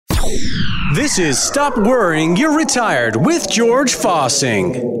This is Stop Worrying, You're Retired with George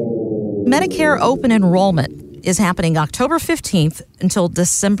Fossing. Medicare open enrollment is happening October 15th until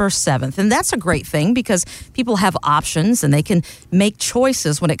December 7th. And that's a great thing because people have options and they can make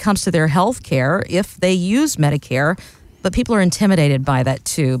choices when it comes to their health care if they use Medicare. But people are intimidated by that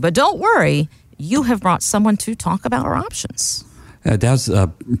too. But don't worry, you have brought someone to talk about our options. Dow's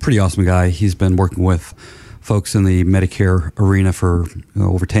a pretty awesome guy. He's been working with folks in the Medicare arena for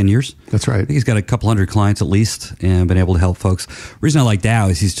over 10 years. That's right. I think he's got a couple hundred clients at least and been able to help folks. The reason I like Dow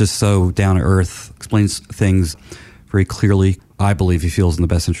is he's just so down to earth, explains things very clearly. I believe he feels in the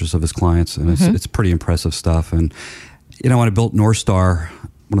best interest of his clients, and it's pretty impressive stuff. And, when I built North Star,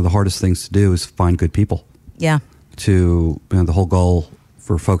 one of the hardest things to do is find good people. Yeah. The whole goal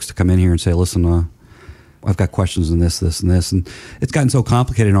for folks to come in here and say, listen, I've got questions on this, and this. And it's gotten so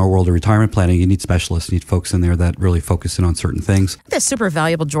complicated in our world of retirement planning. You need specialists, you need folks in there that really focus in on certain things. That's super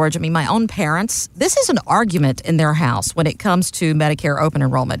valuable, George. I mean, my own parents, this is an argument in their house when it comes to Medicare open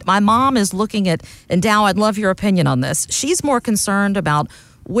enrollment. My mom is looking at, and Dow, I'd love your opinion on this. She's more concerned about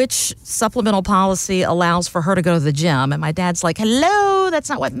which supplemental policy allows for her to go to the gym. And my dad's like, hello, that's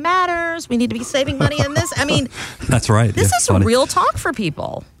not what matters. We need to be saving money in this. I mean, that's right. This is funny. Real talk for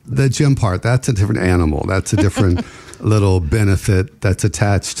people. The gym part, that's a different animal. That's a different little benefit that's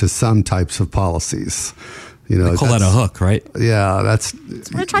attached to some types of policies. They call that a hook, right? Yeah, that's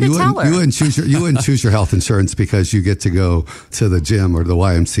what we're trying to tell her. You wouldn't choose your health insurance because you get to go to the gym or the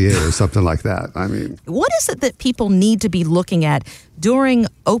YMCA or something like that. I mean, what is it that people need to be looking at during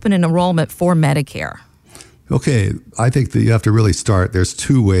open enrollment for Medicare? Okay, I think that you have to really start. There's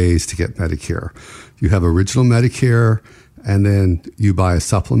two ways to get Medicare. You have original Medicare, and then you buy a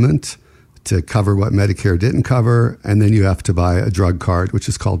supplement to cover what Medicare didn't cover, and then you have to buy a drug card, which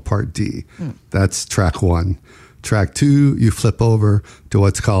is called Part D. That's track one. Track two, you flip over to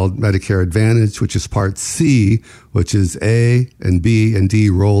what's called Medicare Advantage, which is Part C, which is A and B and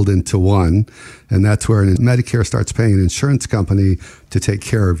D rolled into one. And that's where Medicare starts paying an insurance company to take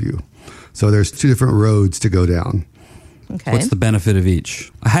care of you. So there's two different roads to go down. Okay. What's the benefit of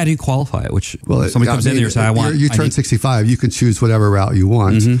each? How do you qualify it? Somebody comes in here and says, you turn 65, you can choose whatever route you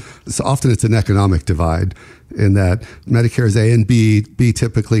want. So often it's an economic divide in that Medicare's A and B. B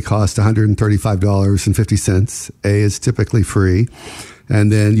typically cost $135.50. A is typically free.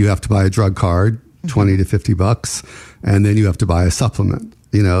 And then you have to buy a drug card, $20 to $50. And then you have to buy a supplement.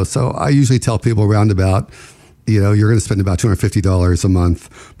 So I usually tell people roundabout, you're going to spend about $250 a month,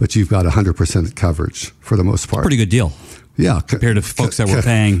 but you've got 100% coverage for the most part. Pretty good deal. Yeah. Compared to folks that were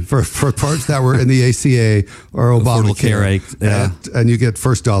paying. For parts that were in the ACA or Obamacare. And you get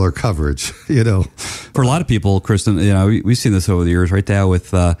first dollar coverage, For a lot of people, Kristen, we've seen this over the years, right now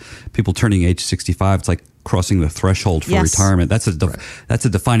with people turning age 65. It's like crossing the threshold for retirement. That's a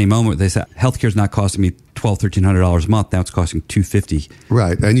defining moment. They say healthcare is not costing me $1,200-$1,300 a month. Now it's costing $250.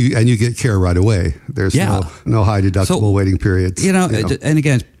 Right, and you get care right away. There's no high deductible waiting periods. And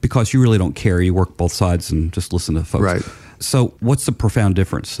again, it's because you really don't care. You work both sides and just listen to folks. Right. So what's the profound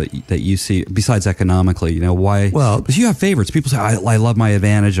difference that you see besides economically? Why? Well, because you have favorites. People say, I love my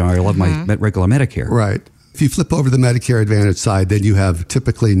Advantage or I love my regular Medicare. Right. If you flip over the Medicare Advantage side, then you have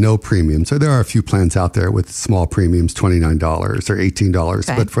typically no premium. So there are a few plans out there with small premiums, $29 or $18.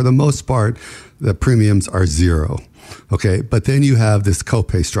 Okay. But for the most part, the premiums are zero. Okay, but then you have this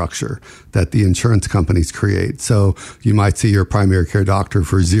copay structure that the insurance companies create. So you might see your primary care doctor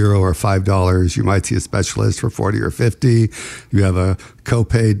for $0 or $5. You might see a specialist for $40 or $50. You have a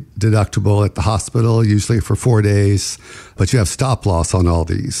copay deductible at the hospital, usually for 4 days. But you have stop loss on all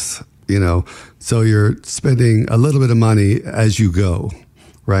these, So you're spending a little bit of money as you go.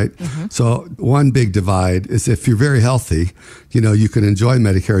 Right? So one big divide is if you're very healthy, you can enjoy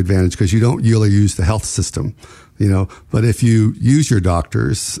Medicare Advantage because you don't really use the health system, but if you use your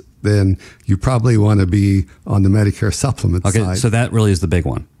doctors, then you probably want to be on the Medicare supplement side. Okay, so that really is the big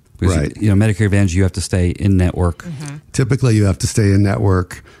one. Because right. Medicare Advantage, you have to stay in network. Typically, you have to stay in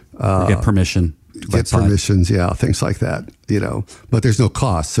network. Get permission. Get permissions, things like that, but there's no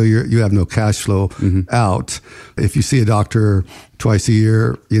cost. So you have no cash flow out. If you see a doctor twice a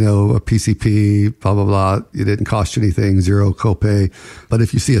year, a PCP, blah, blah, blah, it didn't cost you anything, zero copay. But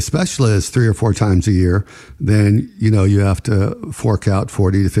if you see a specialist 3 or 4 times a year, then, you have to fork out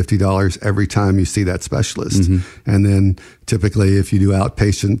 $40 to $50 every time you see that specialist. And then typically if you do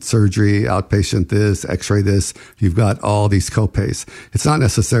outpatient surgery, outpatient this, x-ray this, you've got all these copays. It's not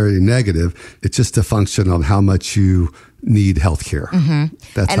necessarily negative. It's just a function of how much you need health care.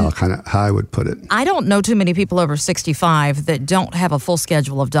 That's how I would put it. I don't know too many people over 65 that don't have a full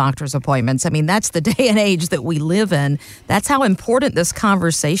schedule of doctor's appointments. I mean, that's the day and age that we live in. That's how important this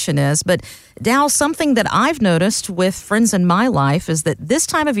conversation is. But Dow, something that I've noticed with friends in my life is that this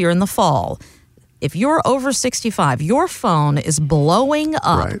time of year in the fall, if you're over 65, your phone is blowing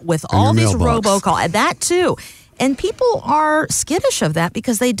up with all these robocalls. That too. And people are skittish of that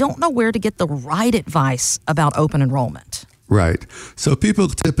because they don't know where to get the right advice about open enrollment. Right. So people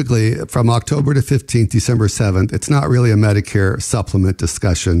typically, from October to 15th, December 7th, it's not really a Medicare supplement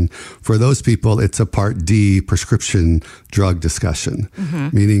discussion. For those people, it's a Part D prescription drug discussion,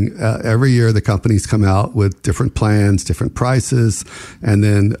 meaning every year the companies come out with different plans, different prices, and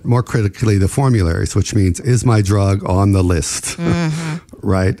then more critically, the formularies, which means, is my drug on the list?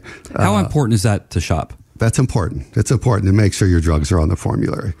 Right. How important is that to shop? That's important. It's important to make sure your drugs are on the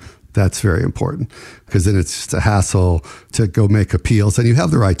formulary. That's very important because then it's just a hassle to go make appeals. And you have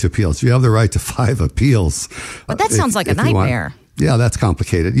the right to appeals. You have the right to 5 appeals. But that sounds like a nightmare. Yeah, that's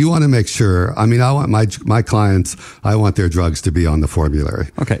complicated. You want to make sure. I mean, I want my clients, I want their drugs to be on the formulary.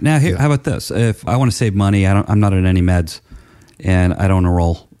 Okay. Now, how about this? If I want to save money, I'm not on any meds, and I don't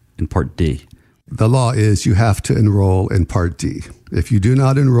enroll in Part D. The law is you have to enroll in Part D. If you do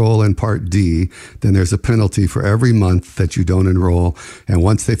not enroll in Part D, then there's a penalty for every month that you don't enroll. And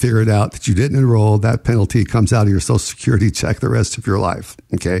once they figure it out that you didn't enroll, that penalty comes out of your Social Security check the rest of your life.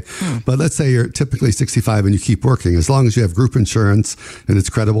 Okay. But let's say you're typically 65 and you keep working. As long as you have group insurance and it's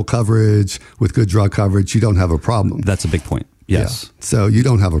credible coverage with good drug coverage, you don't have a problem. That's a big point. Yes. Yeah. So you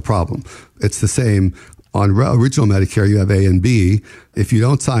don't have a problem. It's the same. On original Medicare, you have A and B. If you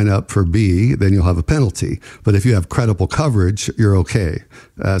don't sign up for B, then you'll have a penalty. But if you have credible coverage, you're okay,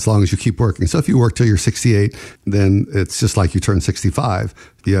 as long as you keep working. So if you work till you're 68, then it's just like you turn 65.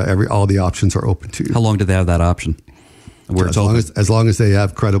 Yeah, all the options are open to you. How long do they have that option? Where as long as they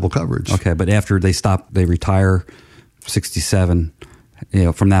have credible coverage. Okay, but after they retire, 67.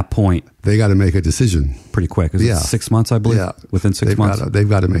 From that point, they got to make a decision pretty quick. Is it 6 months, I believe? Yeah. Within 6 months? They've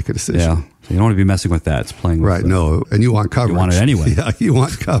got to make a decision. Yeah. So you don't want to be messing with that. It's playing with no. And you want coverage. You want it anyway. Yeah, you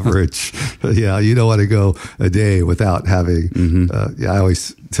want coverage. Yeah, you don't want to go a day without having, I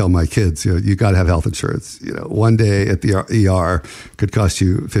always tell my kids, you got to have health insurance. One day at the ER could cost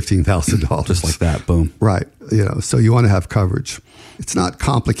you $15,000. Just like that, boom. Right. So you want to have coverage. It's not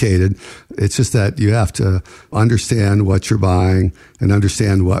complicated. It's just that you have to understand what you're buying and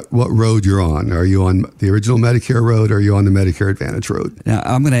understand what road you're on. Are you on the original Medicare road or are you on the Medicare Advantage road? Now,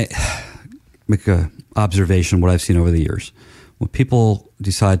 I'm going to make an observation, what I've seen over the years. When people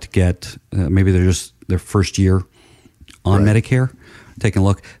decide to get, maybe they're just their first year on Medicare, taking a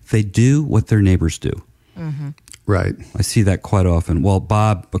look, they do what their neighbors do. Right. I see that quite often. Well,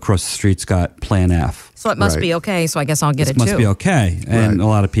 Bob across the street's got Plan F. So it must be okay, so I guess I'll get it too. It must be okay. And a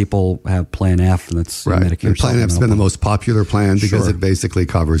lot of people have Plan F, and that's Medicare. And Plan F's been the most popular plan because it basically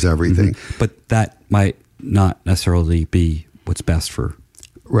covers everything. But that might not necessarily be what's best for...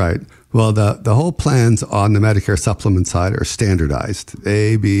 Right. Well, the whole plans on the Medicare supplement side are standardized.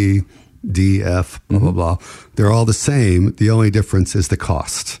 A, B, D, F, blah, blah, blah. They're all the same. The only difference is the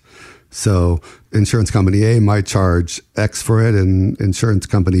cost. So insurance company A might charge X for it and insurance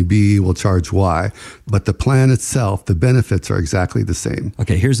company B will charge Y. But the plan itself, the benefits are exactly the same.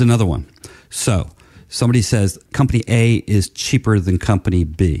 Okay, here's another one. So somebody says company A is cheaper than company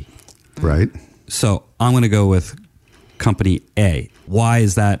B. Right. So I'm going to go with company A. Why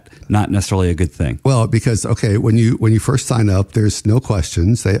is that not necessarily a good thing? Well, because, when you first sign up, there's no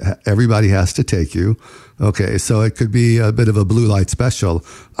questions. Everybody has to take you. Okay, so it could be a bit of a blue light special.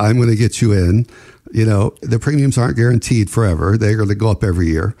 I'm going to get you in. The premiums aren't guaranteed forever. They're going to go up every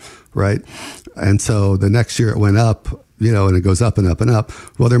year, right? And so the next year it went up, and it goes up and up and up.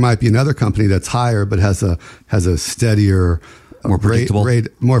 Well, there might be another company that's higher but has a steadier more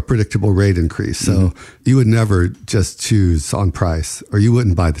predictable rate increase. So you would never just choose on price, or you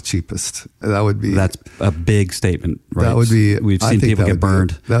wouldn't buy the cheapest. That's a big statement, right? That would be. We've seen people get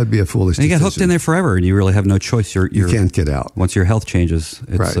burned. That would be a foolish decision. You get hooked in there forever, and you really have no choice. You can't get out once your health changes.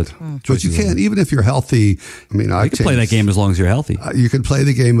 But you can't, even if you're healthy. I mean, you can play that game as long as you're healthy. You can play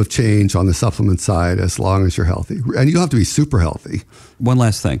the game of change on the supplement side as long as you're healthy, and you don't have to be super healthy. One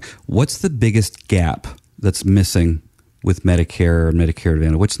last thing: what's the biggest gap that's missing with Medicare and Medicare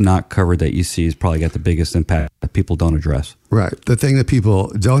Advantage? What's not covered that you see has probably got the biggest impact that people don't address? Right. The thing that people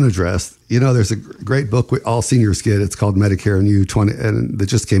don't address, there's a great book all seniors get. It's called Medicare and You 20, and that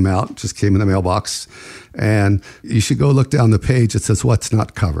just came in the mailbox. And you should go look down the page. It says what's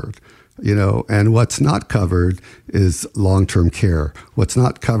not covered. And what's not covered is long-term care. What's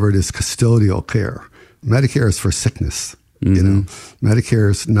not covered is custodial care. Medicare is for sickness. You know, Medicare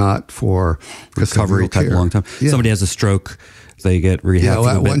is not for recovery type care. long time. Yeah. Somebody has a stroke, they get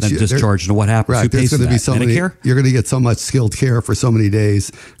rehab, then discharged. And what happens? Right, Who pays there's going to be so many. Medicare? You're going to get so much skilled care for so many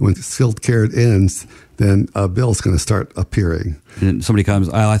days. When skilled care ends, then a bill's going to start appearing. And somebody comes,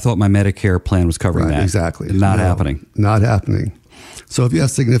 I thought my Medicare plan was covering that. Exactly. Not happening. Not happening. So if you have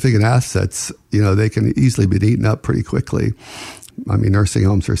significant assets, they can easily be eaten up pretty quickly. I mean, nursing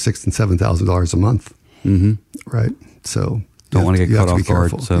homes are $6,000 and $7,000 a month. Right. So don't want to get caught off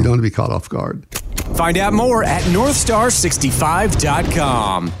guard. So. You don't want to be caught off guard. Find out more at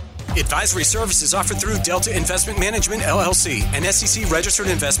northstar65.com. Advisory services offered through Delta Investment Management, LLC, an SEC-registered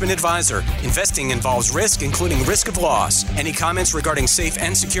investment advisor. Investing involves risk, including risk of loss. Any comments regarding safe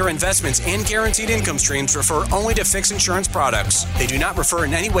and secure investments and guaranteed income streams refer only to fixed insurance products. They do not refer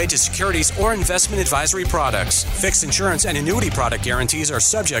in any way to securities or investment advisory products. Fixed insurance and annuity product guarantees are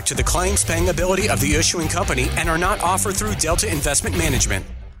subject to the claims-paying ability of the issuing company and are not offered through Delta Investment Management.